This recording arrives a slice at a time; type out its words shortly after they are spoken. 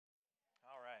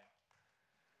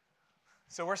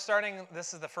So we're starting,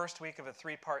 this is the first week of a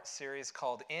three-part series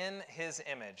called In His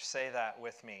Image. Say that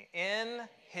with me. In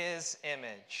His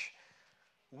Image.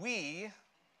 We,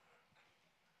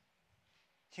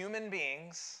 human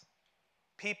beings,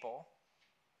 people,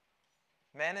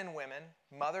 men and women,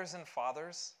 mothers and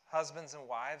fathers, husbands and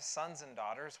wives, sons and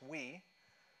daughters, we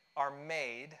are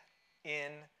made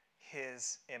in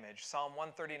His image. Psalm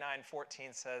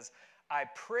 139:14 says, I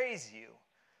praise you,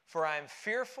 for I am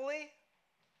fearfully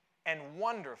and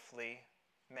wonderfully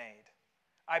made.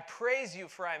 I praise you,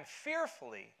 for I am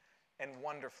fearfully and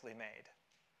wonderfully made.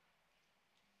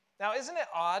 Now, isn't it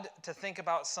odd to think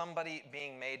about somebody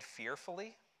being made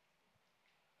fearfully?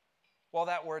 Well,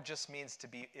 that word just means to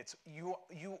be, you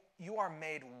are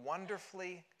made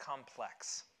wonderfully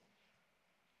complex.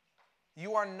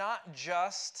 You are not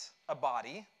just a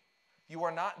body. You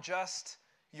are not just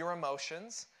your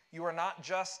emotions. You are not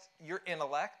just your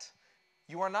intellect.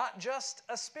 You are not just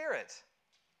a spirit.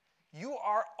 You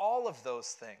are all of those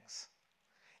things.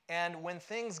 And when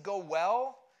things go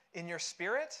well in your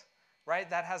spirit, right,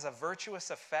 that has a virtuous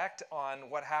effect on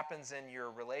what happens in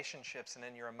your relationships and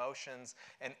in your emotions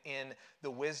and in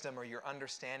the wisdom or your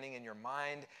understanding in your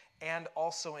mind and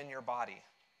also in your body,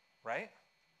 right?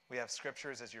 We have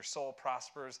scriptures, as your soul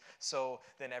prospers, so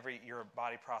then your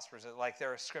body prospers. Like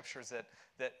there are scriptures that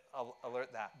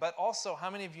alert that. But also, how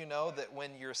many of you know that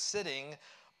when you're sitting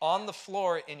on the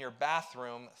floor in your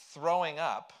bathroom throwing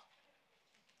up,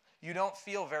 you don't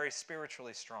feel very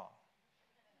spiritually strong?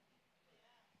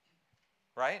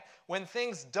 Right? When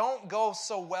things don't go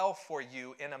so well for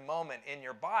you in a moment in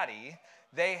your body,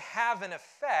 they have an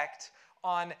effect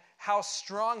on how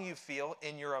strong you feel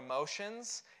in your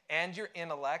emotions and your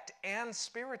intellect and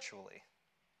spiritually.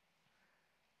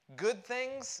 Good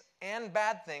things and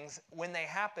bad things, when they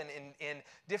happen in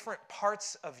different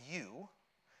parts of you,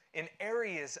 in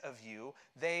areas of you,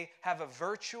 they have a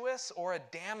virtuous or a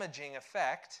damaging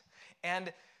effect.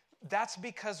 And that's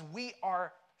because we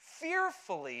are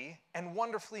fearfully and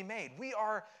wonderfully made. We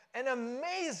are an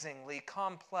amazingly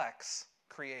complex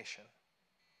creation.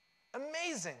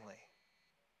 Amazingly.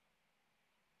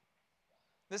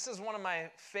 This is one of my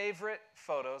favorite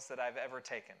photos that I've ever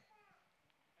taken.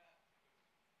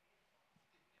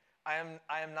 I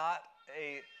am not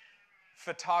a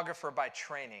photographer by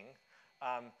training,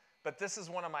 but this is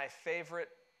one of my favorite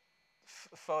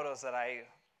photos that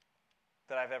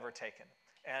I've ever taken.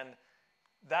 And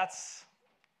that's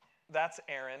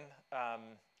Aaron,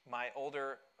 my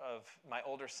older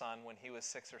son when he was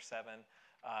 6 or 7,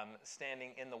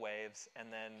 standing in the waves,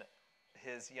 and then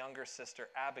his younger sister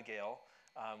Abigail,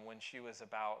 when she was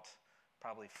about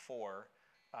probably 4,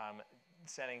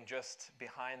 standing just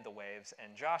behind the waves,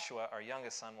 and Joshua, our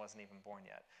youngest son, wasn't even born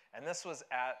yet. And this was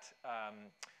at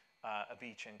a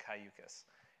beach in Cayucas.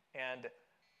 And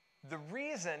the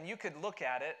reason, you could look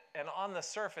at it, and on the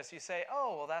surface you say,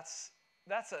 oh, well, that's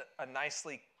a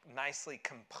nicely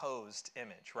composed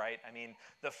image, right? I mean,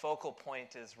 the focal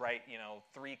point is right,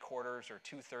 3/4 or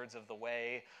 2/3 of the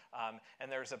way,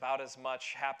 and there's about as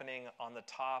much happening on the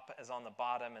top as on the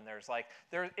bottom, and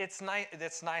it's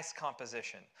nice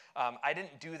composition. I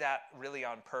didn't do that really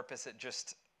on purpose. It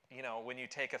just, when you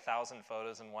take 1,000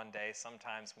 photos in one day,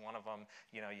 sometimes one of them,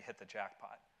 you hit the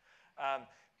jackpot.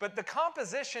 But the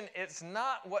composition, it's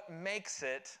not what makes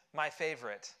it my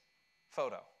favorite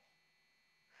photo.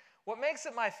 What makes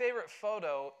it my favorite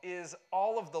photo is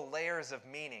all of the layers of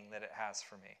meaning that it has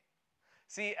for me.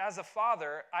 See, as a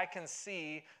father, I can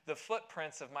see the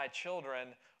footprints of my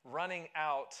children running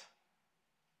out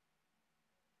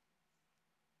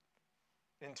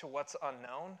into what's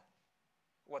unknown,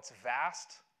 what's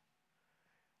vast.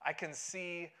 I can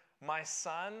see my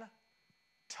son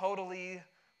totally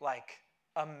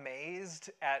amazed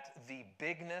at the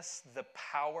bigness, the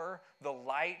power, the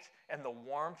light, and the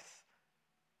warmth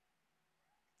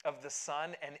of the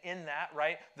sun. And in that,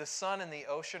 right, the sun and the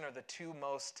ocean are the two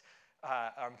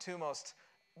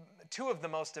of the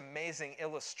most amazing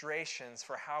illustrations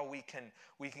for how we can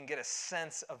get a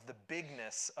sense of the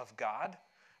bigness of God,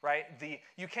 right?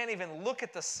 You can't even look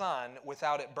at the sun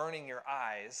without it burning your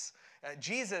eyes.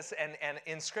 Jesus, and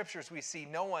in scriptures we see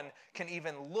no one can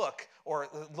even look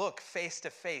face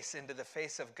to face into the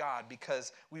face of God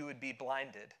because we would be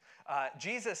blinded.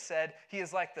 Jesus said he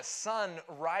is like the sun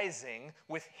rising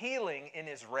with healing in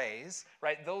his rays,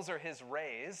 right? Those are his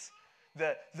rays.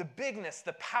 The bigness,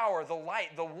 the power, the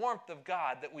light, the warmth of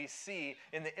God that we see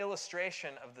in the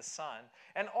illustration of the sun.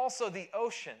 And also the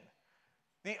ocean.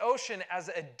 The ocean as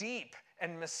a deep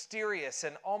and mysterious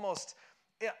and almost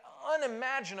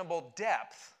unimaginable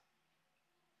depth.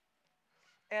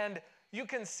 And you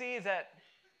can see that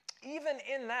even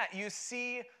in that you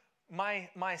see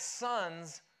my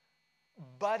son's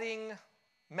budding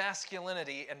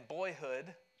masculinity and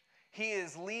boyhood, he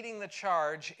is leading the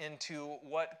charge into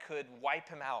what could wipe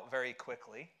him out very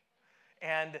quickly.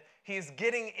 And he's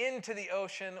getting into the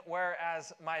ocean,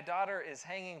 whereas my daughter is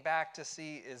hanging back to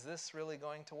see, is this really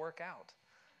going to work out?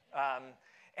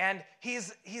 And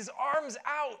he's arms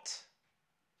out,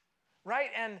 right?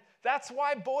 And that's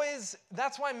why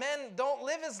men don't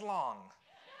live as long,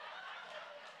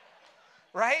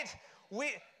 right?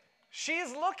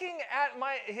 She's looking at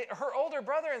her older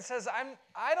brother and says,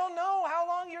 I don't know how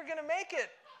long you're going to make it,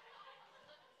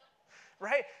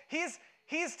 right?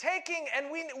 He's taking, and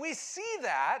we see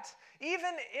that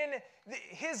even in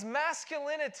his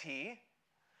masculinity,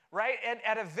 right? And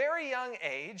at a very young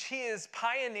age, he is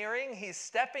pioneering, he's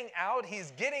stepping out,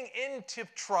 he's getting into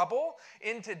trouble,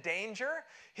 into danger.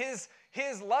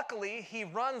 Luckily, he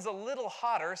runs a little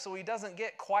hotter, so he doesn't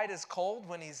get quite as cold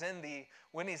when he's in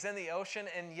the ocean.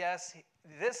 And yes,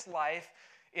 this life,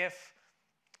 if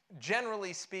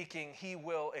generally speaking, he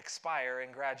will expire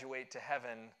and graduate to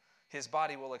heaven. His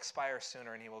body will expire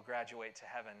sooner and he will graduate to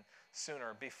heaven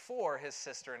sooner before his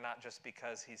sister, not just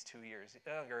because he's 2 years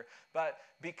younger, but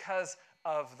because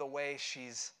of the way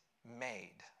she's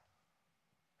made.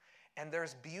 And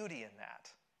there's beauty in that.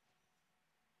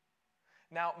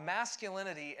 Now,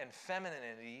 masculinity and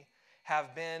femininity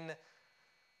have been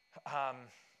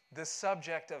the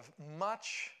subject of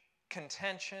much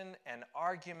contention and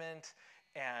argument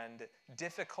and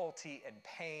difficulty and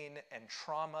pain and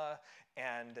trauma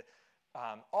and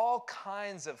all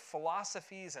kinds of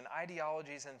philosophies and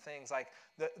ideologies and things. Like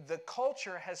the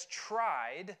culture has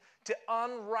tried to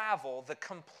unravel the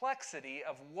complexity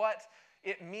of what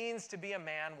it means to be a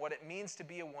man, what it means to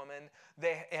be a woman.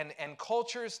 And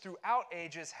cultures throughout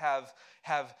ages have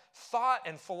thought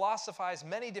and philosophized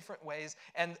many different ways.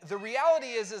 And the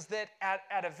reality is that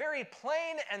at a very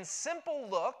plain and simple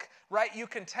look, right, you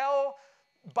can tell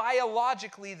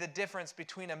biologically the difference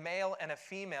between a male and a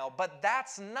female, but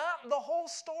that's not the whole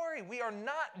story. We are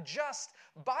not just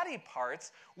body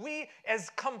parts. As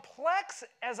complex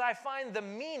as I find the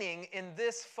meaning in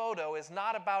this photo is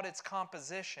not about its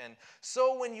composition.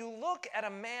 So when you look at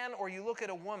a man or you look at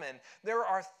a woman, there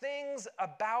are things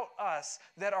about us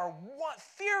that are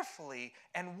fearfully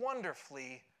and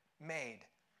wonderfully made,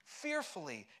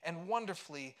 fearfully and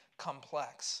wonderfully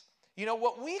complex. You know,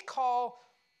 what we call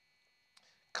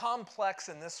complex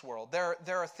in this world, there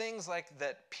are things like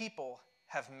that people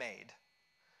have made,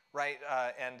 right?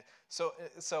 And so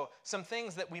some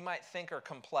things that we might think are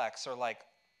complex are like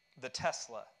the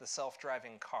Tesla, the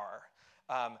self-driving car,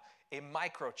 a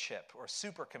microchip or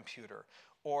supercomputer,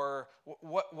 or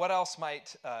what else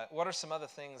might? What are some other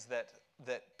things that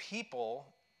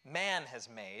man has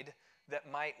made that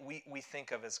we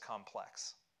think of as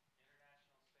complex?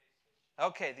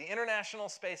 Okay, the International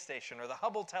Space Station or the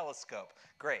Hubble telescope.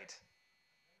 Great.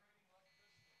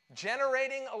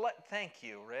 Thank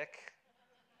you, Rick.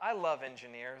 I love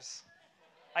engineers.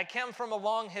 I come from a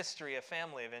long history, a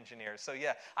family of engineers. So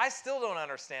yeah, I still don't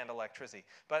understand electricity.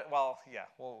 But we'll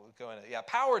go into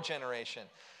power generation.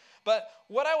 But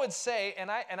what I would say,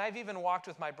 and I've even walked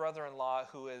with my brother-in-law,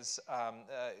 who is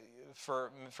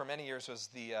for many years was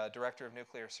the director of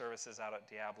nuclear services out at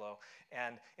Diablo,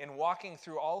 and in walking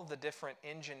through all of the different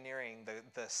engineering,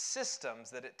 the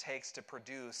systems that it takes to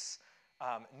produce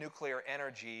nuclear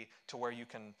energy to where you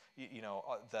can,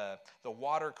 the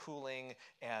water cooling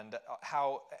and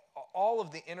how all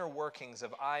of the inner workings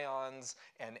of ions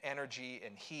and energy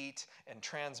and heat and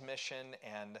transmission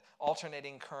and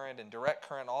alternating current and direct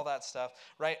current, all that stuff,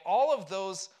 right? All of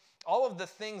the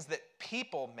things that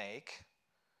people make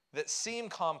that seem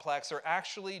complex are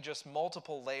actually just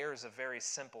multiple layers of very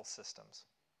simple systems.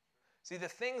 See, the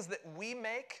things that we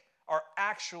make are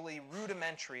actually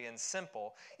rudimentary and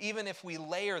simple, even if we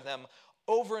layer them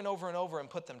over and over and over and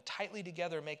put them tightly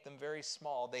together, make them very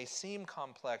small. They seem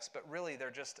complex, but really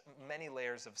they're just many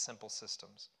layers of simple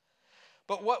systems.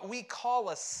 But what we call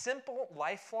a simple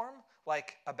life form,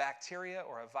 like a bacteria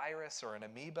or a virus or an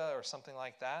amoeba or something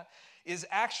like that, is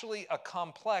actually a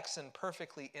complex and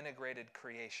perfectly integrated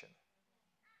creation.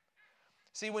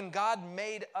 See, when God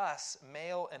made us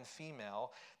male and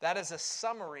female, that is a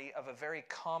summary of a very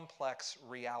complex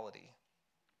reality.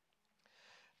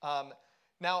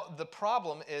 Now, the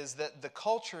problem is that the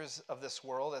cultures of this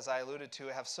world, as I alluded to,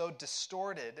 have so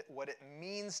distorted what it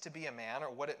means to be a man or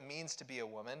what it means to be a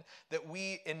woman that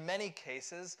we, in many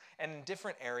cases and in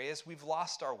different areas, we've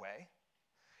lost our way.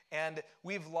 And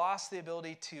we've lost the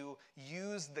ability to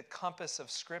use the compass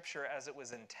of Scripture as it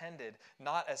was intended,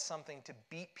 not as something to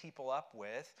beat people up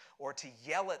with or to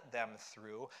yell at them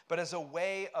through, but as a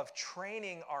way of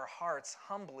training our hearts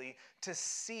humbly to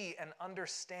see and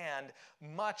understand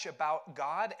much about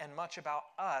God and much about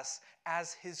us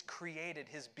as His created,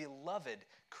 His beloved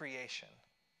creation.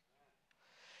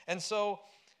 And so,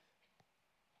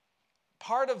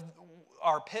 part of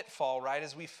our pitfall, right,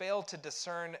 is we fail to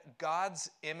discern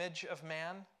God's image of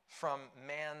man from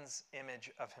man's image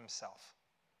of himself.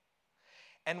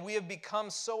 And we have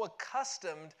become so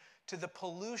accustomed to the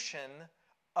pollution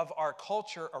of our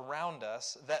culture around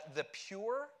us that the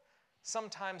pure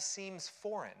sometimes seems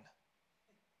foreign.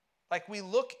 Like we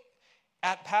look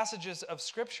at passages of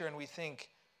Scripture and we think,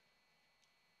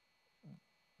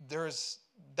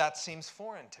 that seems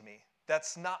foreign to me.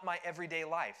 That's not my everyday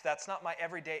life. That's not my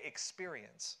everyday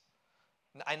experience.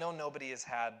 I know nobody has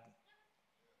had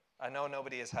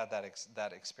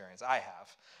that experience. I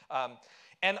have.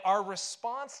 And our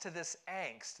response to this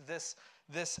angst, this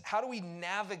how do we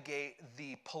navigate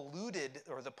the polluted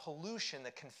or the pollution,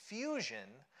 the confusion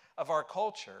of our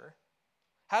culture?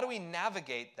 How do we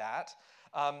navigate that?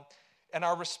 And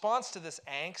our response to this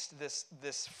angst,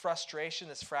 this frustration,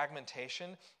 this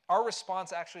fragmentation, our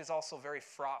response actually is also very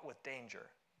fraught with danger.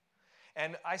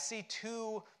 And I see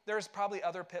there's probably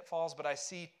other pitfalls, but I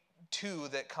see two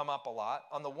that come up a lot.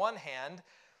 On the one hand,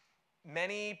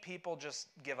 many people just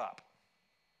give up.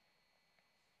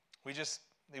 We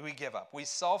give up. We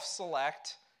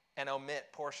self-select and omit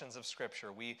portions of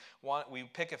Scripture. We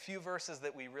pick a few verses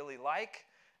that we really like,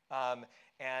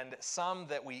 and some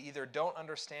that we either don't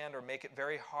understand or make it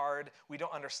very hard. We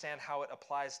don't understand how it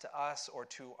applies to us or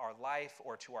to our life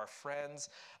or to our friends.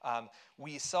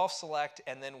 We self-select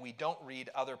and then we don't read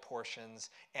other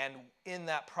portions. And in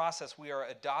that process, we are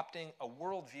adopting a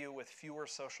worldview with fewer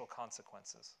social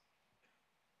consequences.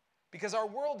 Because our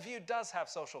worldview does have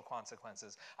social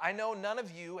consequences. I know none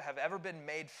of you have ever been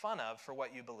made fun of for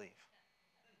what you believe.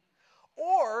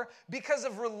 Or because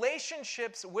of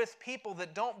relationships with people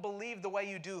that don't believe the way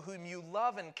you do, whom you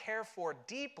love and care for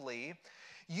deeply,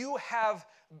 you have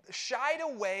shied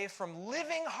away from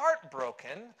living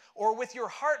heartbroken or with your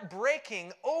heart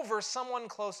breaking over someone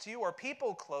close to you or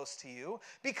people close to you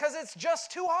because it's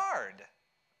just too hard.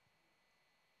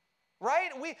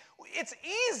 Right? It's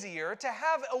easier to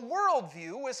have a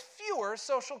worldview with fewer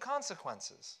social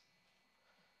consequences.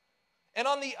 And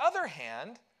on the other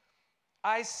hand,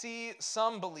 I see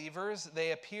some believers,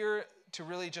 they appear to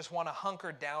really just want to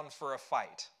hunker down for a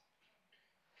fight.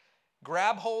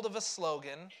 Grab hold of a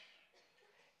slogan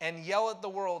and yell at the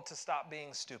world to stop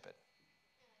being stupid.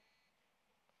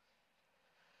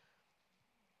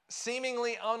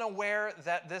 Seemingly unaware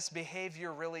that this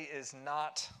behavior really is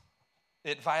not,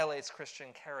 it violates Christian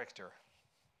character.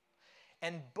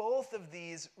 And both of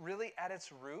these, really at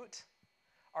its root,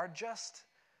 are just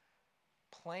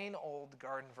plain old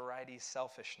garden variety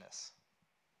selfishness.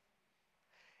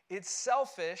 It's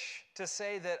selfish to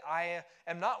say that I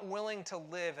am not willing to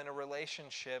live in a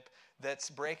relationship that's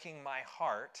breaking my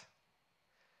heart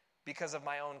because of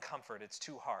my own comfort. It's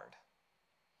too hard.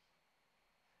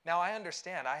 Now I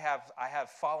understand, I have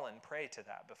fallen prey to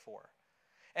that before.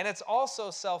 And it's also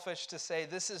selfish to say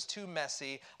this is too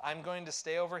messy, I'm going to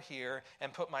stay over here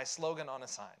and put my slogan on a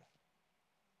sign.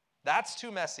 That's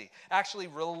too messy. Actually,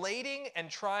 relating and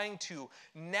trying to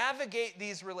navigate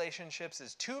these relationships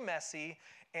is too messy,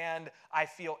 and I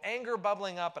feel anger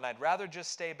bubbling up, and I'd rather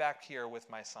just stay back here with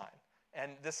my sign.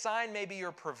 And the sign may be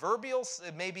your proverbial,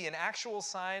 it may be an actual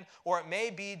sign, or it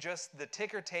may be just the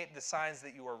ticker tape, the signs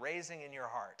that you are raising in your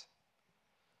heart.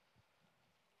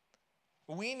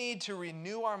 We need to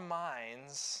renew our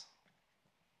minds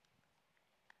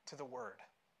to the Word.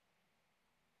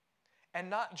 And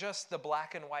not just the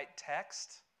black and white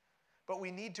text, but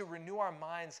we need to renew our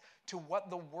minds to what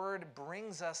the Word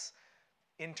brings us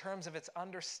in terms of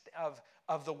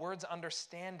of the Word's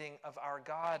understanding of our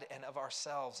God and of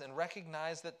ourselves, and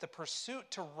recognize that the pursuit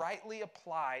to rightly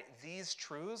apply these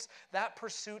truths, that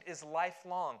pursuit is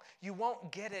lifelong. You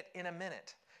won't get it in a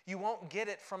minute. You won't get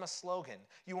it from a slogan.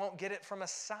 You won't get it from a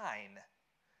sign.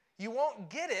 You won't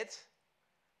get it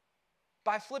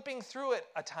by flipping through it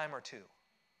a time or two.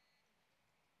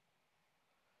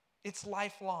 It's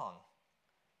lifelong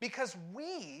because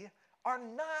we are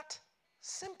not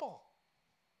simple.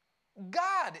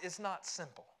 God is not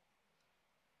simple.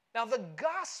 Now, the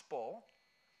gospel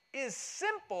is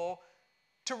simple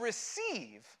to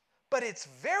receive, but it's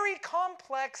very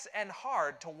complex and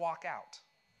hard to walk out.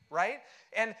 right?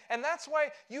 And that's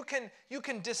why you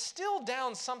can distill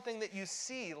down something that you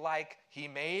see like he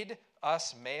made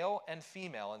us male and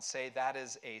female and say that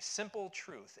is a simple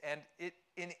truth. And it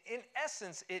in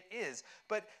essence it is,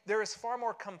 but there is far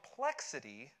more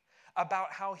complexity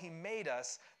about how he made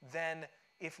us than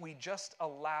if we just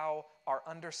allow our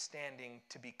understanding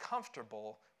to be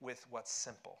comfortable with what's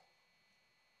simple.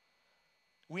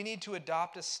 We need to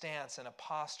adopt a stance and a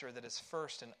posture that is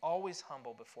first and always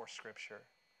humble before Scripture,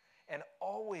 and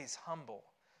always humble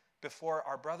before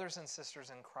our brothers and sisters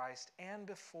in Christ, and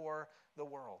before the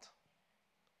world,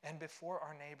 and before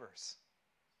our neighbors.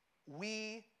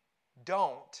 We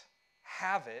don't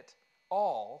have it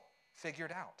all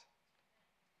figured out.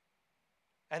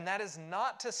 And that is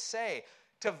not to say,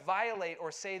 to violate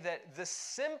or say that the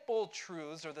simple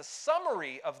truths or the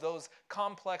summary of those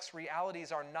complex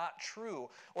realities are not true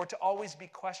or to always be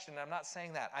questioned. I'm not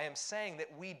saying that. I am saying that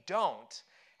we don't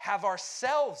have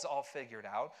ourselves all figured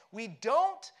out. We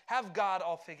don't have God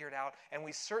all figured out, and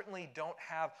we certainly don't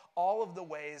have all of the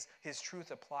ways his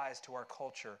truth applies to our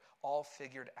culture all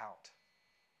figured out.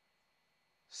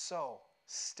 So,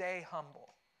 stay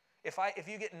humble. If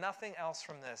you get nothing else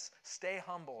from this, stay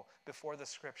humble before the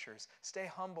Scriptures. Stay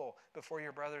humble before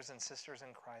your brothers and sisters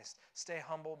in Christ. Stay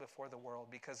humble before the world,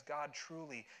 because God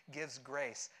truly gives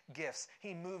grace, gifts.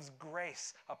 He moves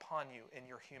grace upon you in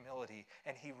your humility,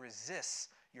 and he resists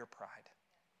your pride.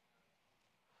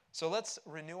 So let's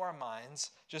renew our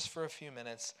minds just for a few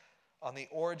minutes on the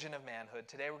origin of manhood.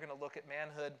 Today we're going to look at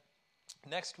manhood.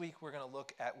 Next week, we're going to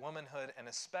look at womanhood, and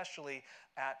especially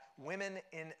at women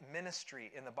in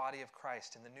ministry in the body of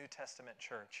Christ in the New Testament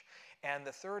church. And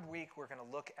the third week, we're going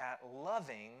to look at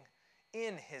loving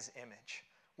in his image.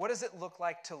 What does it look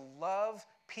like to love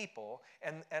people,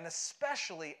 and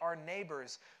especially our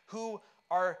neighbors who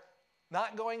are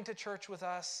not going to church with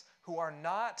us, who are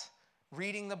not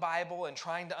reading the Bible and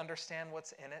trying to understand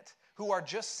what's in it, who are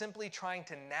just simply trying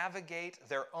to navigate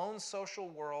their own social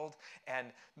world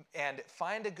and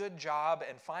find a good job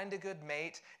and find a good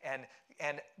mate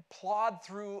and plod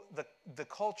through the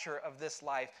culture of this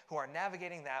life, who are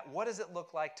navigating that. What does it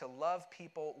look like to love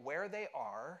people where they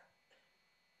are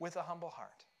with a humble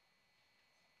heart?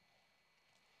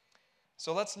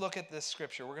 So let's look at this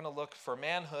scripture. We're going to look for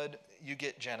manhood. You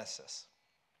get Genesis.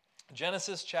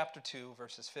 Genesis chapter 2,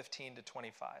 verses 15 to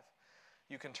 25.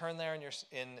 You can turn there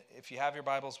if you have your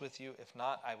Bibles with you. If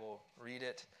not, I will read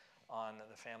it on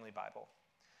the family Bible.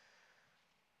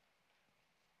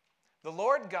 The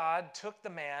Lord God took the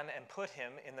man and put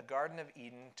him in the Garden of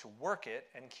Eden to work it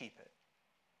and keep it.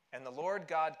 And the Lord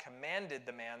God commanded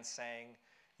the man, saying,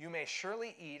 "You may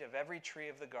surely eat of every tree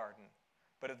of the garden,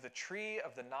 but of the tree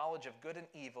of the knowledge of good and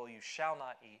evil you shall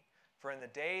not eat, for in the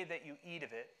day that you eat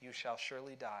of it you shall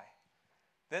surely die."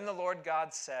 Then the Lord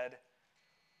God said,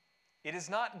 "It is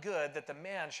not good that the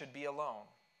man should be alone.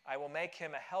 I will make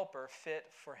him a helper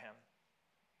fit for him."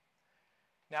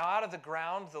 Now out of the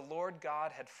ground the Lord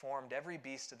God had formed every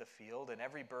beast of the field and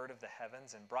every bird of the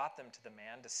heavens, and brought them to the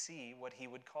man to see what he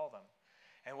would call them.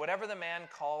 And whatever the man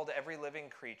called every living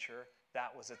creature,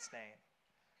 that was its name.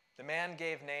 The man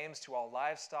gave names to all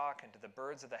livestock and to the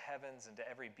birds of the heavens and to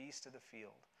every beast of the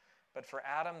field. But for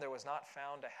Adam there was not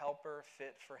found a helper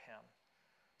fit for him.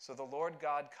 So the Lord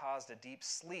God caused a deep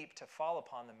sleep to fall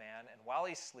upon the man, and while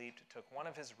he slept, took one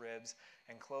of his ribs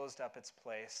and closed up its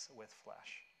place with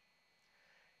flesh.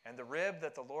 And the rib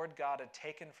that the Lord God had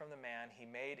taken from the man, he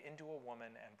made into a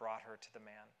woman and brought her to the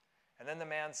man. And then the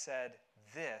man said,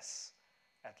 "This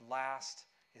at last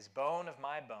is bone of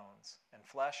my bones and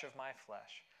flesh of my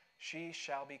flesh. She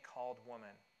shall be called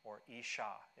woman," or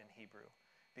Isha in Hebrew,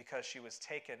 "because she was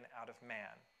taken out of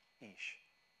man, Ish.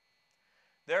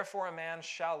 Therefore a man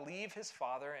shall leave his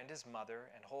father and his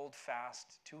mother and hold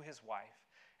fast to his wife,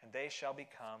 and they shall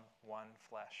become one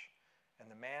flesh. And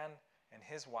the man and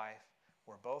his wife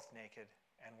were both naked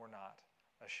and were not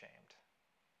ashamed."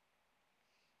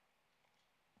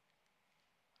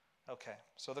 Okay,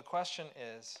 so the question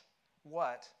is,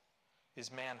 what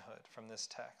is manhood from this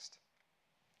text?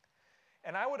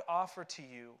 And I would offer to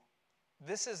you,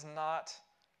 this is not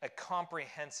a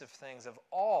comprehensive thing of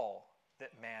all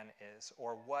that man is,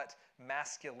 or what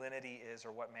masculinity is,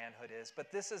 or what manhood is,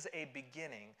 but this is a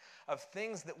beginning of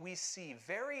things that we see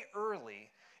very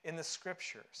early in the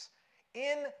scriptures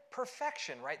in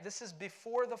perfection, right? This is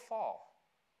before the fall.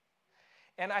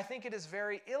 And I think it is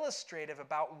very illustrative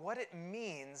about what it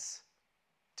means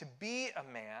to be a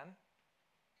man.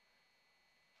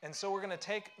 And so we're going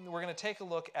to take a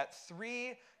look at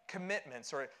three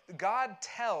commitments, or God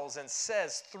tells and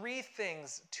says three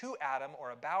things to Adam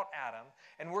or about Adam,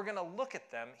 and we're going to look at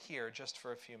them here just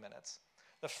for a few minutes.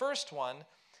 The first one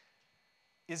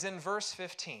is in verse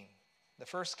 15. The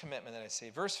first commitment that I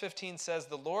see. Verse 15 says,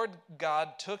 the Lord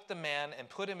God took the man and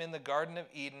put him in the Garden of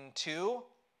Eden to,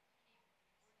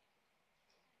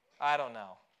 I don't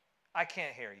know. I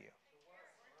can't hear you.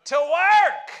 To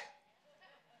work.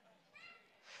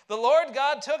 The Lord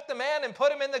God took the man and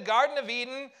put him in the Garden of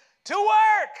Eden to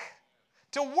work.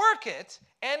 To work it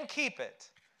and keep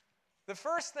it. The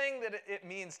first thing that it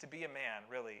means to be a man,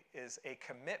 really, is a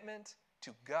commitment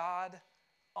to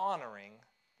God-honoring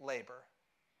labor.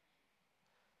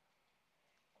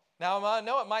 Now, I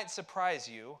know it might surprise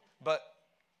you, but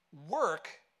work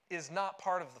is not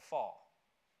part of the fall.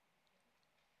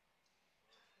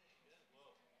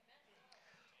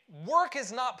 Work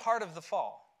is not part of the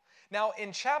fall. Now,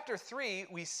 in chapter 3,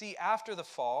 we see after the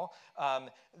fall,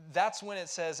 that's when it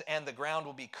says, and the ground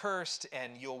will be cursed,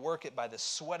 and you'll work it by the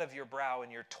sweat of your brow,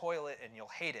 and you'll toil it, and you'll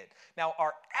hate it. Now,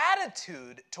 our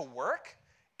attitude to work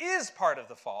is part of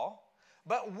the fall,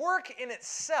 but work in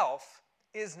itself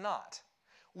is not.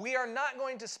 We are not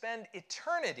going to spend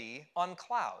eternity on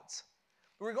clouds.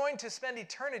 We're going to spend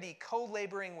eternity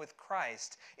co-laboring with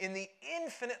Christ in the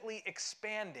infinitely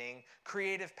expanding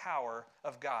creative power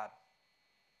of God.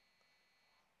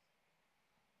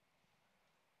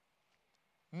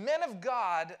 Men of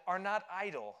God are not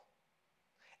idle.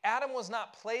 Adam was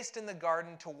not placed in the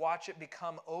garden to watch it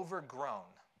become overgrown,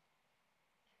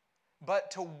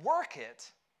 but to work it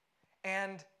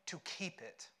and to keep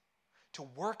it. To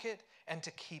work it and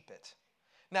to keep it.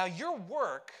 Now, your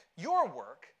work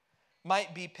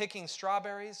might be picking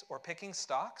strawberries or picking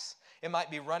stalks. It might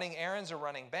be running errands or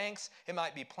running banks. It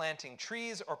might be planting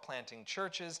trees or planting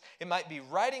churches. It might be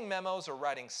writing memos or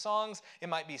writing songs. It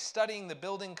might be studying the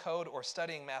building code or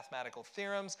studying mathematical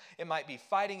theorems. It might be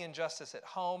fighting injustice at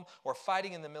home or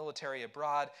fighting in the military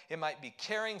abroad. It might be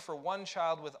caring for one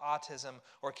child with autism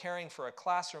or caring for a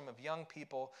classroom of young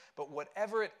people. But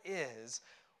whatever it is,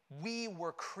 we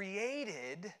were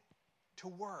created to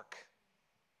work.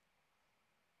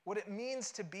 What it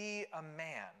means to be a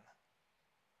man,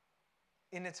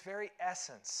 in its very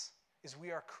essence, is we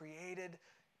are created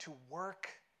to work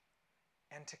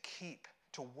and to keep.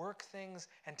 To work things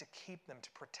and to keep them, to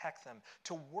protect them.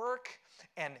 To work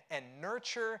and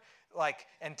nurture,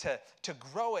 and to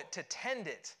grow it, to tend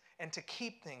it, and to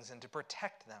keep things and to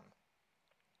protect them.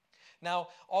 Now,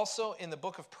 also in the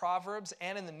book of Proverbs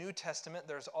and in the New Testament,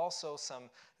 there's also some,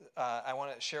 I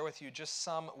want to share with you just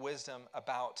some wisdom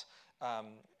about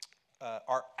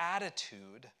our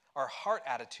attitude, our heart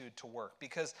attitude to work.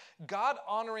 Because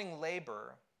God-honoring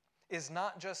labor is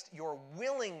not just your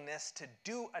willingness to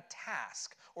do a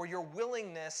task or your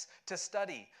willingness to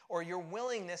study or your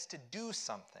willingness to do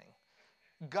something.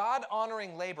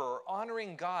 God-honoring labor or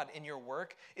honoring God in your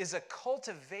work is a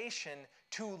cultivation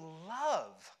to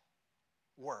love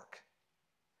work,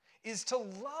 is to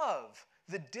love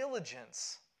the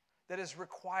diligence that is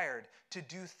required to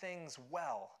do things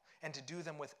well and to do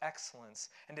them with excellence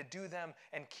and to do them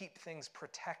and keep things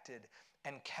protected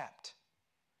and kept,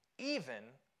 even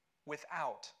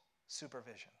without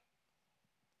supervision.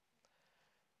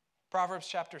 Proverbs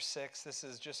chapter 6, this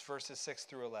is just verses 6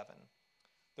 through 11.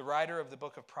 The writer of the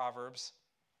book of Proverbs,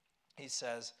 he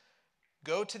says,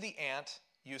 "Go to the ant,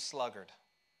 you sluggard,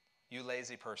 you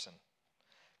lazy person.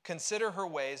 Consider her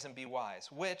ways and be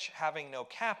wise, which, having no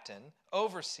captain,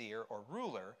 overseer, or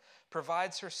ruler,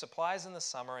 provides her supplies in the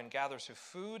summer and gathers her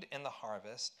food in the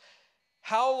harvest.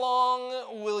 How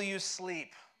long will you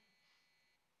sleep,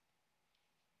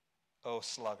 O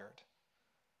sluggard?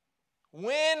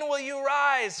 When will you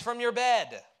rise from your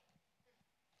bed?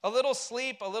 A little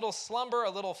sleep, a little slumber, a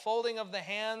little folding of the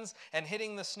hands, and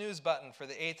hitting the snooze button for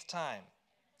the 8th time.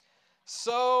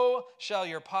 So shall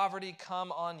your poverty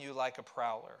come on you like a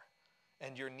prowler,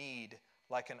 and your need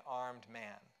like an armed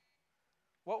man."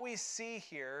 What we see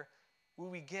here, what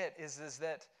we get is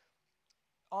that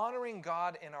honoring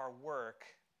God in our work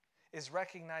is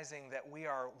recognizing that we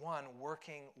are, one,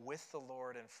 working with the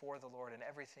Lord and for the Lord in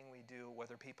everything we do,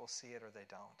 whether people see it or they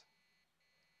don't.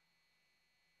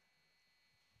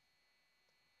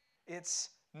 It's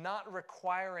not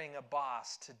requiring a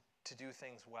boss to do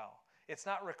things well. It's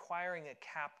not requiring a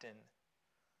captain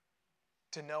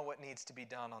to know what needs to be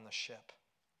done on the ship.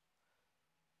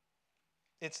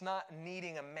 It's not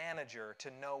needing a manager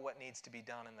to know what needs to be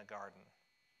done in the garden.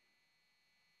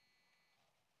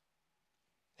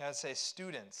 I'd say,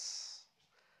 students,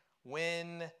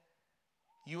 when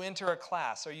you enter a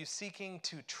class, are you seeking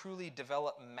to truly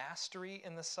develop mastery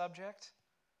in the subject,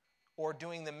 or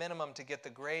doing the minimum to get the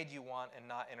grade you want and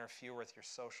not interfere with your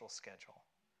social schedule?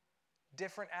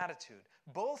 Different attitude.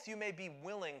 Both you may be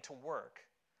willing to work,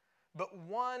 but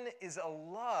one is a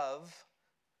love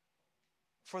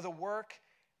for the work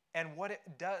and what it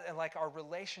does, and like our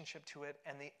relationship to it,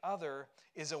 and the other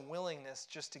is a willingness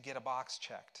just to get a box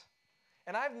checked.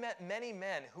 And I've met many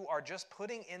men who are just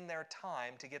putting in their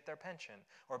time to get their pension,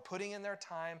 or putting in their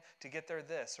time to get their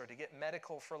this, or to get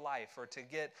medical for life, or to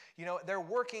get, they're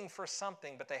working for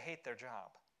something, but they hate their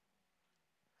job.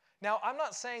 Now, I'm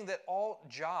not saying that all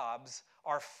jobs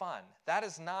are fun. That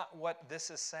is not what this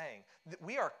is saying.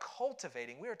 We are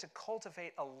to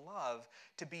cultivate a love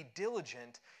to be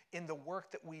diligent in the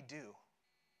work that we do.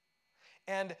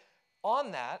 And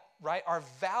on that, right, our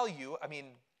value,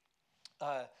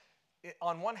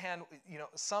 on one hand,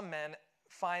 some men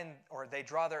find, or they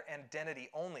draw their identity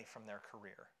only from their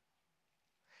career.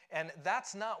 And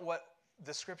that's not what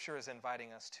the Scripture is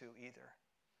inviting us to either.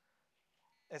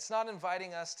 It's not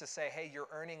inviting us to say, hey, you're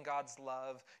earning God's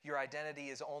love. Your identity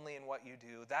is only in what you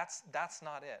do. That's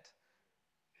not it.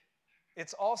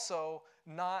 It's also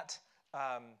not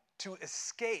to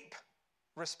escape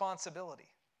responsibility.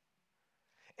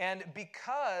 And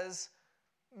because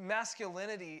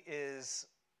masculinity is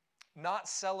not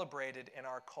celebrated in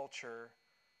our culture,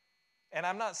 and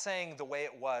I'm not saying the way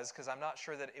it was, because I'm not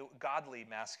sure that godly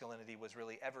masculinity was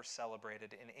really ever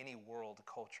celebrated in any world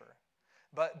culture.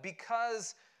 But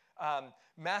because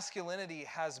masculinity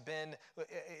has been,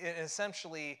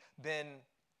 essentially been,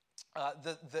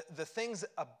 the things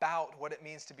about what it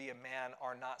means to be a man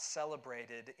are not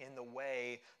celebrated in the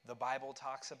way the Bible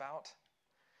talks about,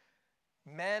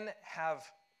 men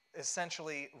have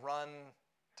essentially run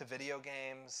to video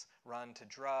games, run to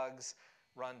drugs,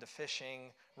 run to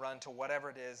fishing, run to whatever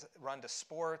it is, run to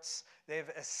sports. They've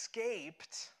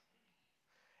escaped.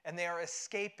 And they are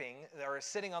escaping, they are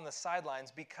sitting on the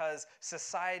sidelines because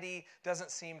society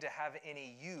doesn't seem to have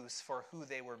any use for who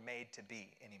they were made to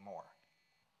be anymore.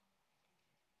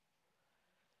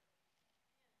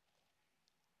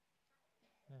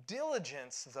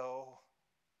 Diligence, though,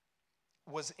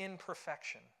 was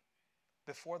imperfection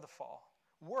before the fall.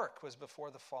 Work was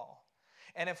before the fall.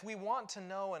 And if we want to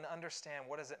know and understand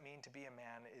what does it mean to be a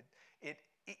man, it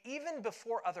even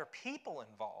before other people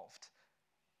involved,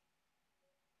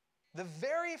 the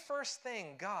very first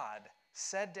thing God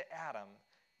said to Adam,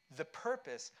 the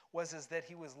purpose was that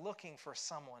he was looking for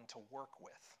someone to work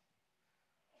with.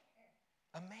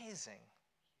 Amazing.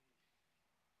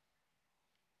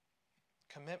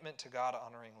 Commitment to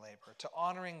God-honoring labor, to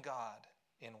honoring God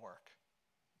in work.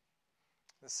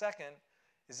 The second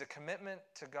is a commitment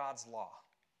to God's law.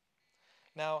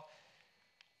 Now,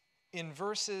 in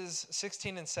verses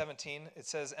 16 and 17, it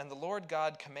says, "And the Lord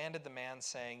God commanded the man,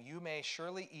 saying, You may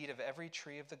surely eat of every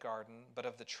tree of the garden, but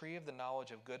of the tree of the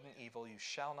knowledge of good and evil you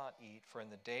shall not eat, for in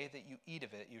the day that you eat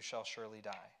of it you shall surely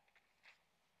die."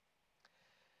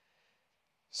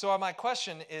 So my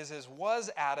question is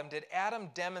did Adam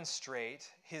demonstrate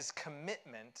his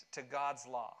commitment to God's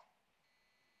law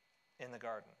in the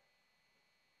garden?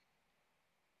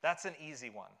 That's an easy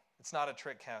one. It's not a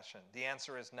trick question. The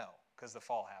answer is no, because the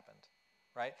fall happened,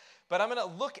 right? But I'm going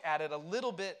to look at it a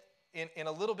little bit in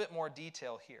a little bit more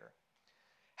detail here.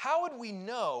 How would we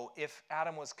know if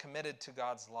Adam was committed to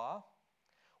God's law?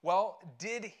 Well,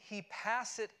 did he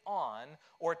pass it on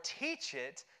or teach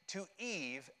it to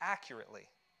Eve accurately?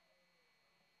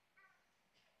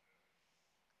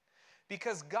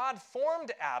 Because God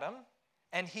formed Adam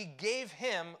and he gave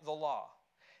him the law.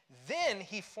 Then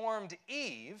he formed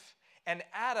Eve, and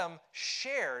Adam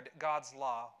shared God's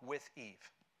law with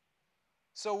Eve.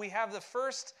 So we have the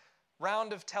first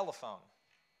round of telephone.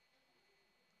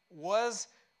 Was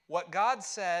what God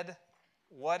said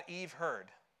what Eve heard?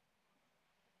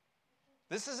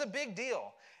 This is a big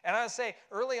deal. And I would say,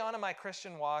 early on in my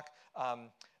Christian walk,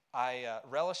 I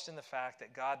relished in the fact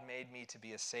that God made me to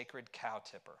be a sacred cow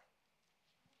tipper.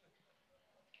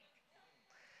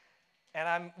 And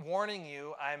I'm warning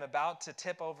you, I'm about to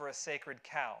tip over a sacred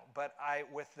cow, but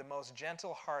with the most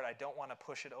gentle heart, I don't want to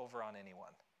push it over on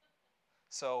anyone.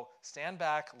 So stand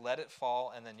back, let it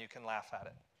fall, and then you can laugh at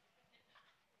it.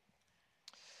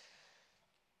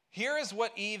 Here is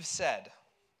what Eve said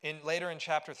later in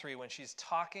chapter 3 when she's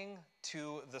talking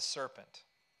to the serpent.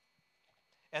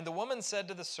 "And the woman said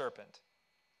to the serpent,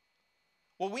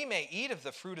 Well, we may eat of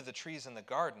the fruit of the trees in the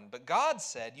garden, but God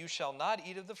said, You shall not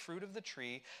eat of the fruit of the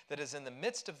tree that is in the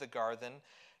midst of the garden,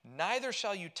 neither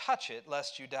shall you touch it,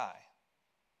 lest you die."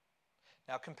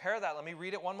 Now compare that. Let me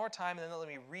read it one more time, and then let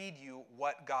me read you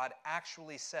what God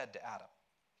actually said to Adam.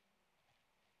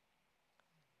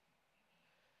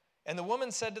 "And the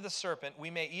woman said to the serpent, We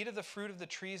may eat of the fruit of the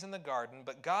trees in the garden,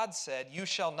 but God said, You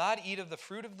shall not eat of the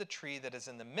fruit of the tree that is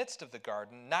in the midst of the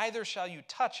garden, neither shall you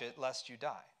touch it, lest you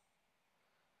die."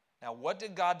 Now, what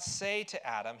did God say to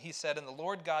Adam? He said, "And the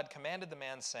Lord God commanded the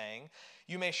man, saying,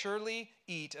 You may surely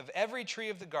eat of every tree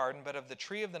of the garden, but of the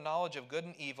tree of the knowledge of good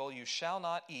and evil you shall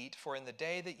not eat, for in the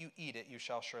day that you eat it you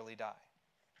shall surely die."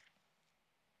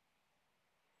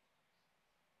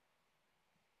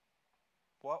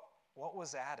 What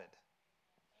was added?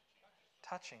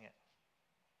 Touching it.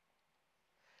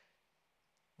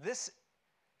 This,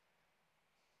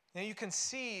 you can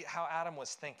see how Adam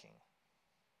was thinking.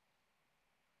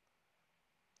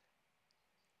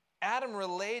 Adam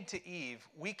relayed to Eve,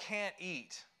 we can't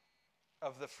eat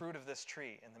of the fruit of this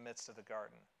tree in the midst of the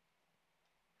garden.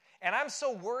 And I'm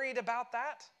so worried about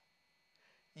that,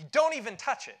 you don't even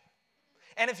touch it.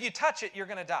 And if you touch it, you're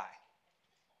going to die.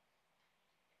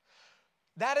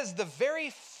 That is the very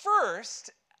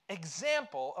first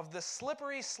example of the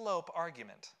slippery slope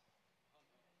argument.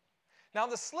 Now,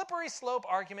 the slippery slope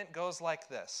argument goes like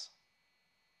this.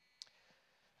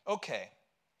 Okay,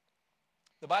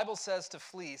 the Bible says to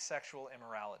flee sexual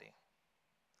immorality.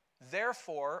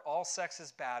 Therefore, all sex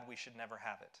is bad, we should never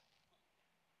have it.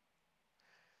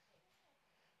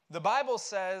 The Bible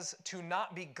says to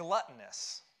not be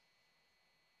gluttonous.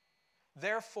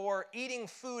 Therefore, eating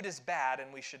food is bad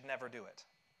and we should never do it.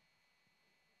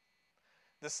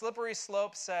 The slippery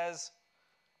slope says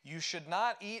you should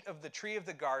not eat of the tree of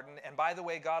the garden, and by the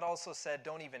way, God also said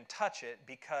don't even touch it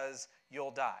because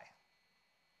you'll die.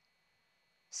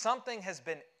 Something has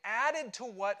been added to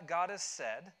what God has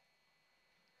said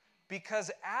because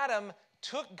Adam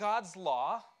took God's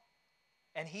law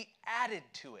and he added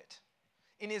to it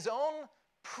in his own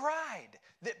pride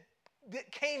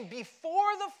that came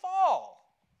before the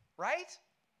fall, right?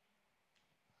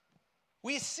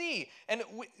 We see, and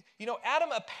Adam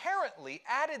apparently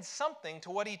added something to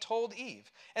what he told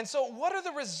Eve. And so what are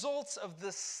the results of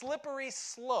the slippery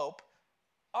slope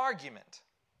argument?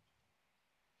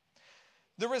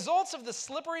 The results of the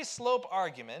slippery slope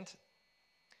argument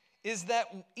is that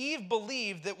Eve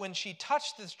believed that when she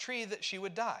touched this tree that she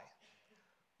would die.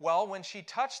 Well, when she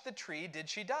touched the tree, did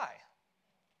she die?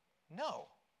 No.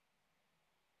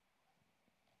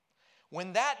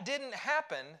 When that didn't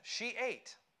happen, she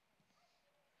ate.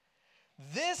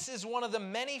 This is one of the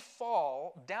many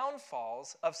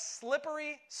downfalls of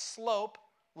slippery slope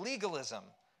legalism,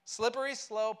 slippery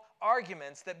slope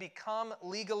arguments that become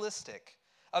legalistic,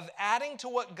 of adding to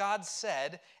what God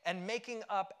said and making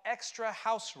up extra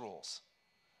house rules.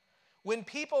 When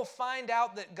people find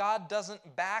out that God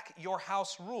doesn't back your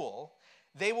house rule,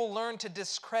 they will learn to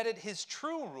discredit his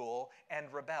true rule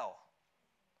and rebel.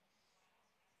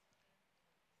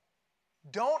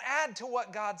 Don't add to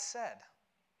what God said.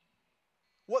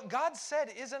 What God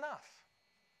said is enough.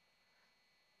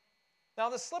 Now,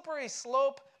 the slippery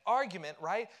slope argument,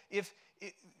 right? If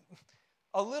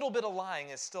a little bit of lying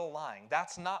is still lying.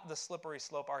 That's not the slippery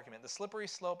slope argument. The slippery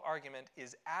slope argument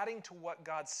is adding to what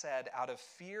God said out of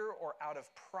fear or out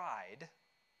of pride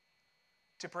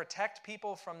to protect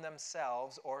people from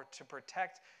themselves or to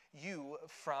protect you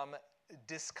from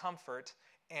discomfort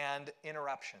and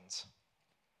interruptions.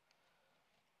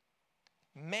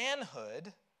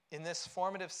 Manhood, in this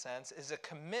formative sense, is a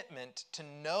commitment to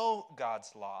know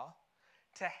God's law,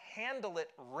 to handle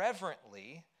it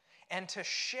reverently, and to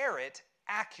share it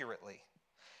accurately.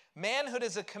 Manhood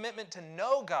is a commitment to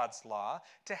know God's law,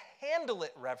 to handle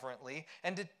it reverently,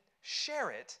 and to share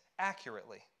it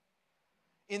accurately.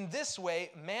 In this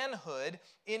way, manhood,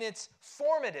 in its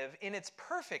formative, in its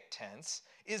perfect tense,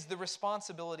 is the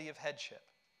responsibility of headship.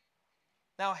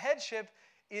 Now, headship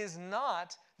is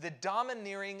not the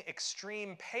domineering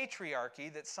extreme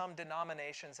patriarchy that some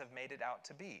denominations have made it out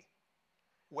to be,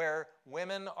 where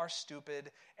women are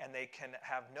stupid and they can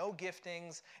have no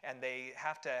giftings and they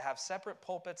have to have separate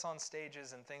pulpits on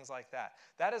stages and things like that.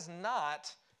 That is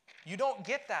not, you don't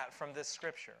get that from this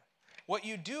scripture. What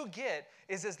you do get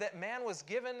is that man was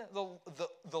given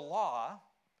the law,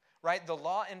 right? The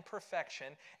law in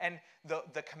perfection and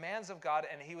the commands of God,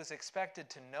 and he was expected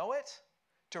to know it,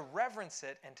 to reverence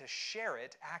it, and to share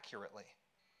it accurately.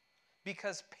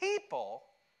 Because people,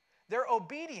 their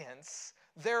obedience,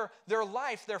 their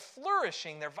life, their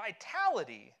flourishing, their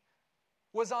vitality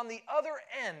was on the other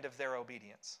end of their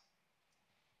obedience.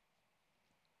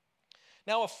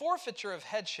 Now, a forfeiture of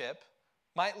headship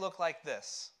might look like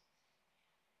this.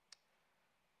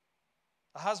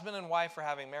 A husband and wife are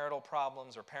having marital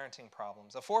problems or parenting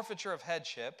problems. A forfeiture of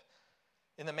headship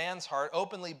in the man's heart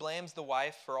openly blames the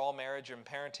wife for all marriage and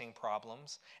parenting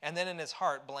problems, and then in his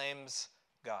heart blames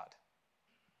God.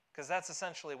 Because that's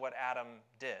essentially what Adam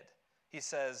did. He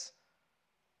says,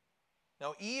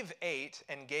 no, Eve ate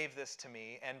and gave this to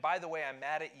me, and by the way, I'm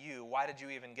mad at you. Why did you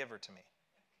even give her to me?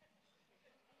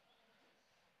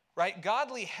 right?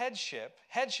 Godly headship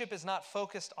is not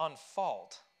focused on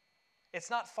fault. It's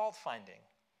not fault finding.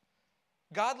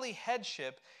 Godly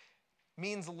headship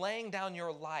means laying down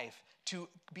your life to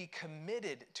be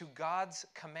committed to God's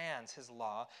commands, his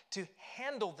law, to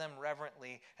handle them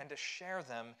reverently and to share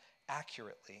them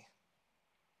accurately.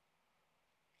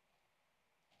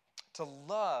 To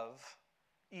love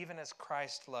even as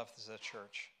Christ loved the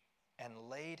church and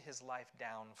laid his life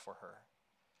down for her.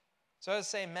 So I would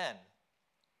say, men,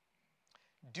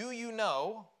 do you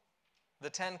know the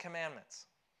 10 Commandments?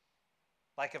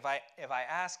 Like if I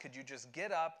ask, could you just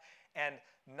get up and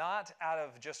not out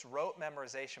of just rote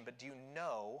memorization, but do you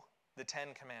know the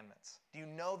 10 Commandments? Do you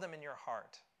know them in your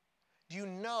heart? Do you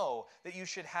know that you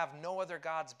should have no other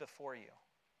gods before you?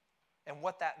 And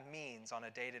what that means on a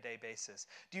day-to-day basis.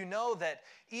 Do you know that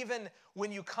even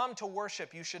when you come to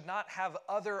worship, you should not have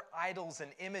other idols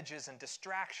and images and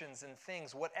distractions and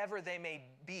things, whatever they may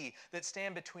be, that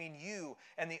stand between you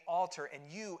and the altar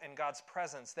and you and God's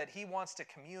presence, that he wants to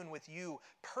commune with you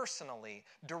personally,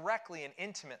 directly and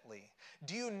intimately?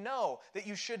 Do you know that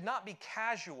you should not be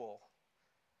casual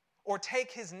or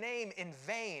take his name in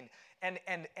vain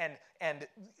and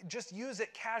just use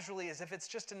it casually as if it's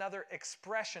just another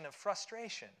expression of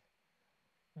frustration?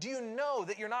 Do you know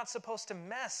that you're not supposed to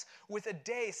mess with a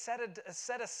day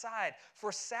set aside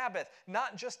for Sabbath,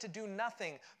 not just to do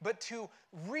nothing, but to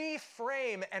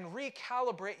reframe and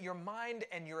recalibrate your mind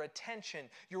and your attention,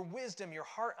 your wisdom, your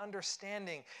heart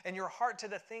understanding, and your heart to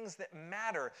the things that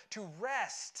matter, to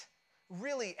rest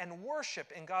really and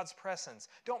worship in God's presence?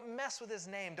 Don't mess with his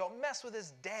name. Don't mess with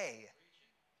his day.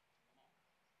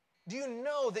 Do you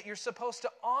know that you're supposed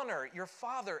to honor your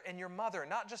father and your mother,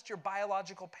 not just your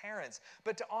biological parents,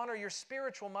 but to honor your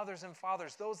spiritual mothers and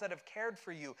fathers, those that have cared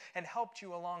for you and helped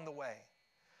you along the way?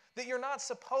 That you're not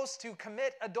supposed to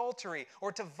commit adultery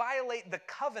or to violate the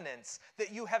covenants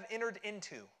that you have entered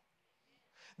into.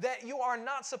 That you are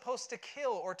not supposed to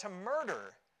kill or to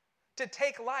murder, to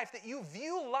take life, that you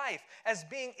view life as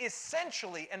being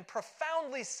essentially and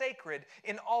profoundly sacred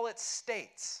in all its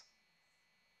states.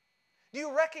 Do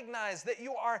you recognize that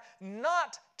you are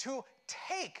not to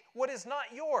take what is not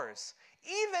yours,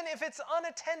 even if it's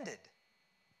unattended?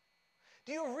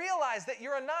 Do you realize that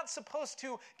you're not supposed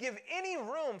to give any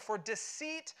room for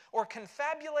deceit or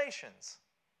confabulations,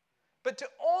 but to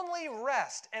only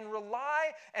rest and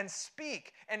rely and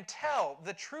speak and tell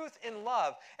the truth in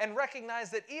love, and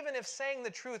recognize that even if saying the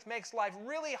truth makes life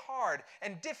really hard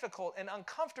and difficult and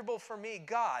uncomfortable for me,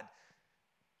 God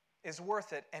is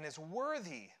worth it and is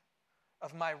worthy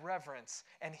of my reverence,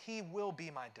 and he will be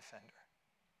my defender?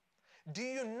 Do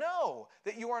you know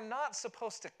that you are not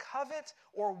supposed to covet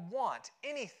or want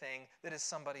anything that is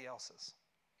somebody else's?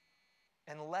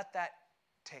 And let that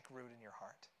take root in your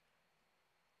heart.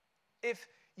 If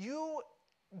you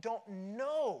don't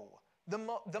know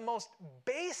the most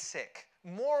basic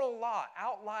moral law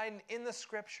outlined in the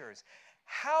Scriptures,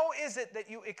 how is it that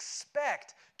you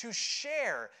expect to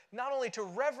share, not only to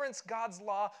reverence God's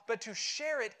law, but to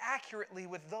share it accurately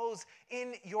with those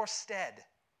in your stead?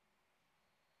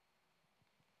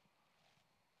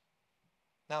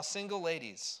 Now, single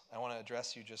ladies, I want to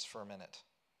address you just for a minute.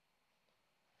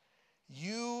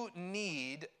 You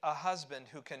need a husband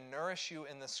who can nourish you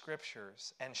in the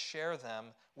Scriptures and share them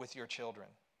with your children.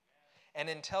 And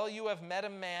until you have met a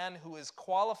man who is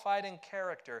qualified in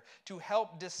character to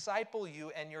help disciple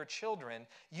you and your children,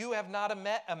 you have not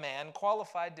met a man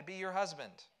qualified to be your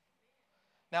husband.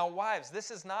 Now, wives,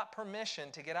 this is not permission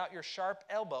to get out your sharp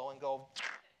elbow and go,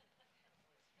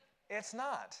 it's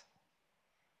not.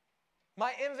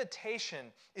 My invitation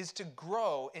is to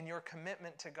grow in your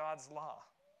commitment to God's law.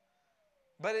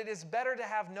 But it is better to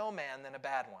have no man than a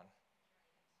bad one.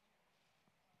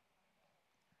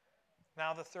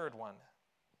 Now the third one.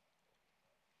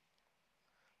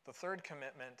 The third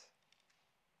commitment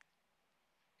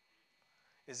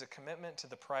is a commitment to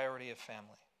the priority of family.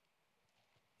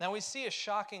 Now we see a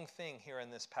shocking thing here in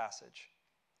this passage.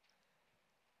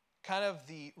 Kind of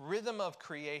the rhythm of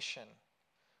creation.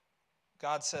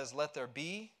 God says, let there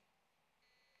be,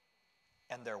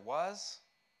 and there was,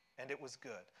 and it was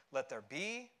good. Let there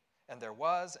be, and there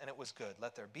was, and it was good.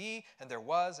 Let there be, and there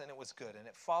was, and it was good. And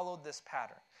it followed this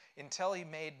pattern until he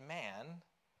made man.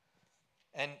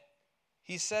 And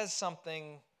he says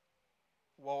something,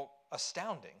 well,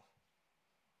 astounding.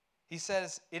 He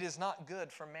says, it is not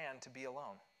good for man to be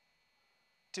alone,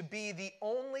 to be the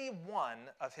only one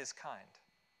of his kind.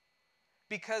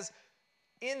 Because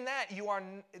in that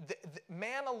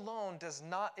man alone does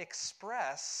not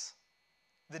express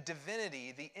the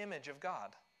divinity, the image of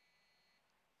God.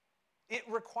 It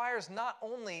requires not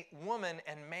only woman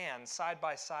and man side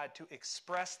by side to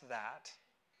express that,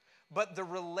 but the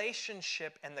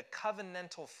relationship and the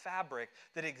covenantal fabric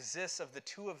that exists of the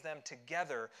two of them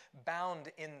together, bound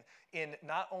in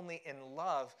not only in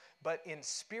love, but in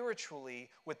spiritually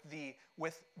with the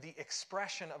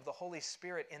expression of the Holy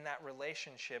Spirit in that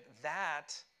relationship.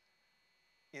 That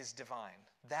is divine.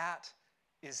 That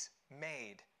is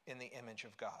made in the image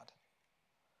of God.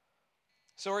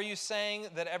 So are you saying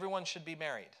that everyone should be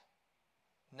married?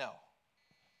 No.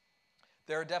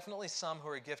 There are definitely some who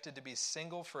are gifted to be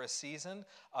single for a season,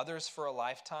 others for a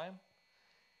lifetime.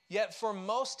 Yet for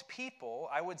most people,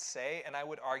 I would say, and I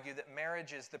would argue that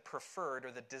marriage is the preferred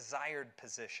or the desired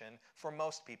position for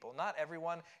most people. Not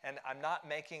everyone, and I'm not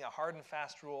making a hard and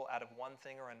fast rule out of one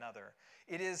thing or another.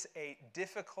 It is a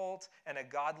difficult and a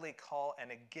godly call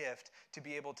and a gift to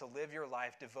be able to live your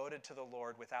life devoted to the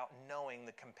Lord without knowing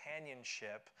the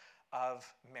companionship of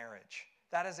marriage.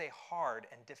 That is a hard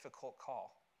and difficult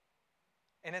call.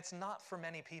 And it's not for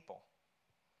many people.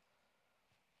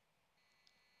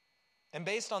 And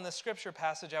based on this scripture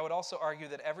passage, I would also argue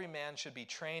that every man should be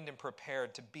trained and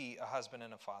prepared to be a husband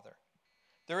and a father.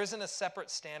 There isn't a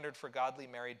separate standard for godly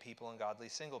married people and godly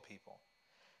single people.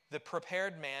 The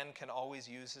prepared man can always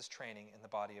use his training in the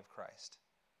body of Christ.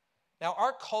 Now,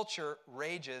 our culture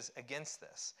rages against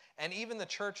this, and even the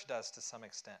church does to some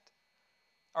extent.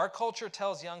 Our culture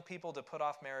tells young people to put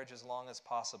off marriage as long as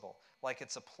possible, like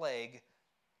it's a plague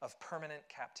of permanent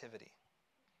captivity.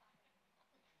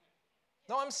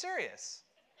 No, I'm serious.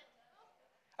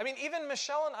 I mean, even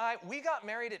Michelle and I, we got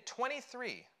married at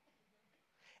 23.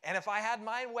 And if I had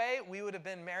my way, we would have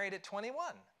been married at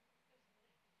 21.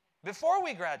 Before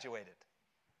we graduated.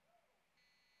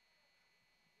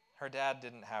 Her dad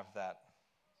didn't have that,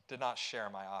 did not share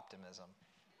my optimism.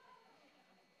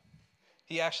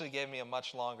 He actually gave me a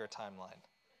much longer timeline,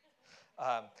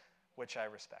 which I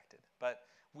respected. But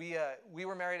we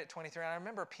were married at 23, and I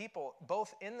remember people,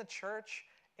 both in the church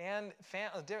and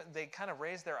they kind of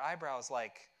raised their eyebrows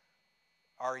like,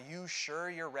 are you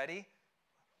sure you're ready?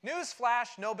 Newsflash,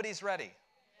 nobody's ready.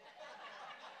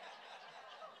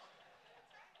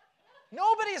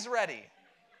 Nobody's ready.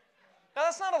 Now,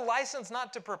 that's not a license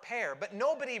not to prepare, but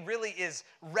nobody really is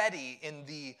ready in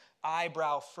the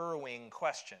eyebrow furrowing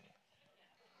question.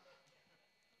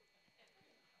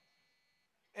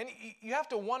 And you have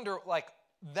to wonder, like,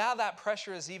 now that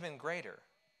pressure is even greater.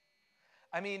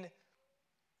 I mean,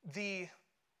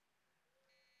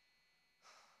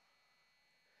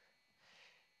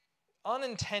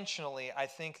 unintentionally, I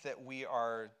think that we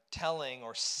are telling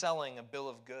or selling a bill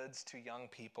of goods to young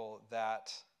people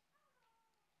that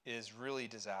is really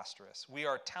disastrous. We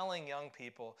are telling young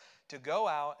people to go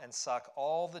out and suck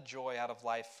all the joy out of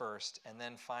life first and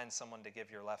then find someone to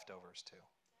give your leftovers to.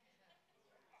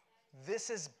 This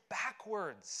is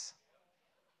backwards.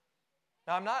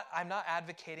 Now, I'm not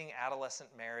advocating adolescent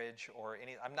marriage or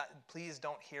any. Please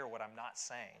don't hear what I'm not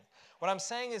saying. What I'm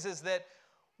saying is that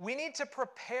we need to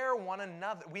prepare one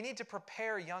another. We need to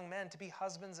prepare young men to be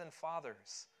husbands and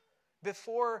fathers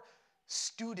before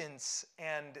students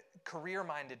and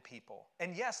career-minded people.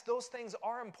 And yes, those things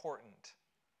are important.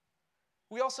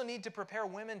 We also need to prepare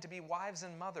women to be wives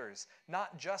and mothers,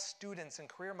 not just students and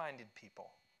career-minded people.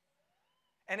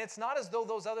 And it's not as though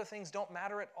those other things don't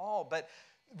matter at all, but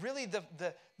really,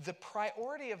 the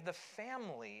priority of the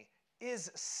family is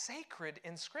sacred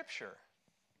in Scripture.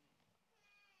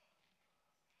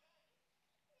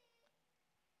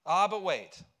 But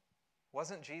wait.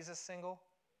 Wasn't Jesus single?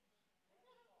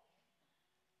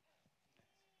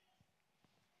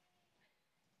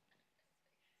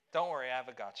 Don't worry, I have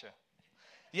a gotcha.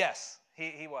 Yes,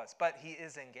 he was, but he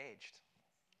is engaged.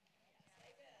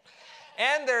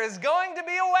 And there is going to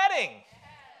be a wedding.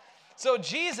 So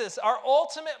Jesus, our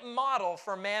ultimate model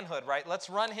for manhood, right? Let's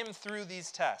run him through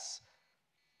these tests.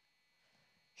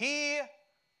 He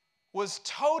was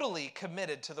totally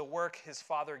committed to the work his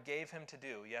Father gave him to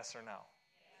do, yes or no?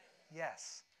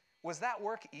 Yes. Was that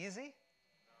work easy?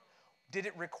 Did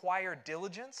it require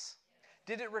diligence?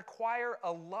 Did it require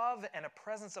a love and a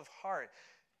presence of heart,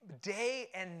 day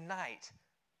and night,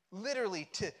 literally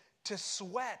to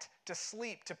sweat, to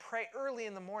sleep, to pray early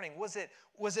in the morning?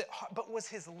 But was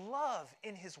his love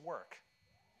in his work?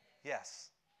 Yes.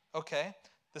 Okay.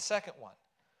 The second one.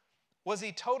 Was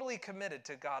he totally committed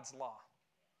to God's law?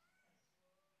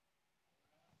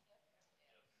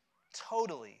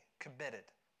 Totally committed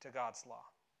to God's law.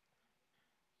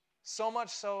 So much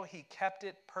so, he kept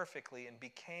it perfectly and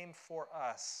became for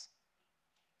us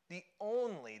the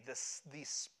only, the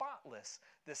spotless,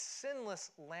 the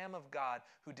sinless Lamb of God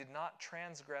who did not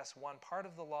transgress one part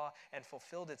of the law and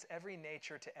fulfilled its every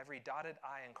nature to every dotted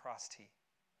I and crossed T.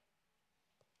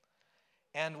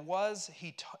 And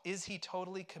is he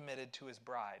totally committed to his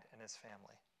bride and his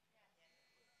family?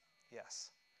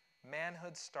 Yes.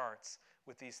 Manhood starts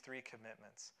with these three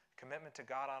commitments: commitment to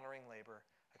God-honoring labor,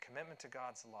 a commitment to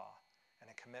God's law, and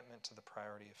a commitment to the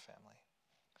priority of family.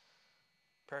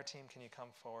 Prayer team, can you come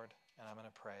forward? And I'm going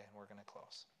to pray, and we're going to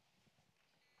close.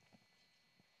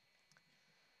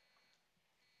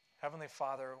 Heavenly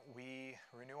Father, we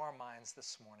renew our minds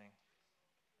this morning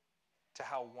to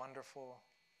how wonderful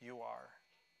you are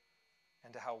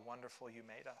and to how wonderful you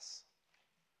made us.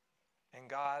 And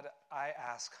God, I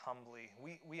ask humbly,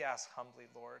 we ask humbly,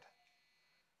 Lord,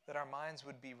 that our minds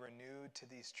would be renewed to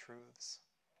these truths.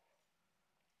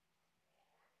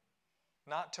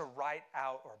 Not to write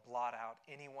out or blot out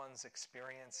anyone's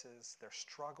experiences, their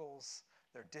struggles,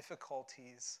 their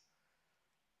difficulties.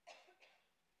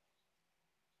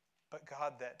 But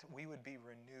God, that we would be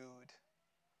renewed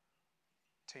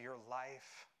to your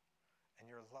life and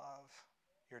your love,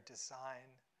 your design,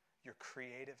 your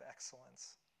creative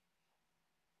excellence.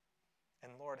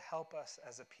 And Lord, help us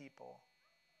as a people,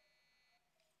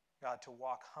 God, to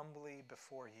walk humbly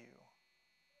before you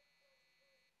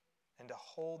and to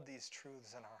hold these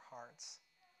truths in our hearts,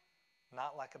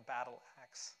 not like a battle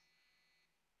axe,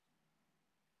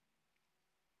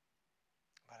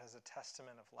 but as a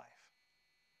testament of life.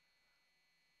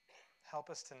 Help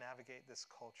us to navigate this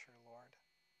culture, Lord,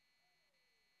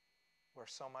 where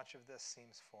so much of this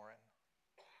seems foreign.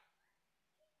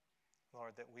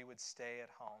 Lord, that we would stay at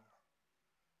home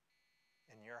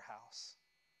in your house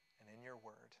and in your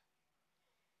word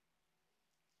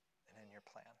and in your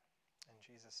plan. In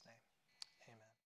Jesus' name, amen.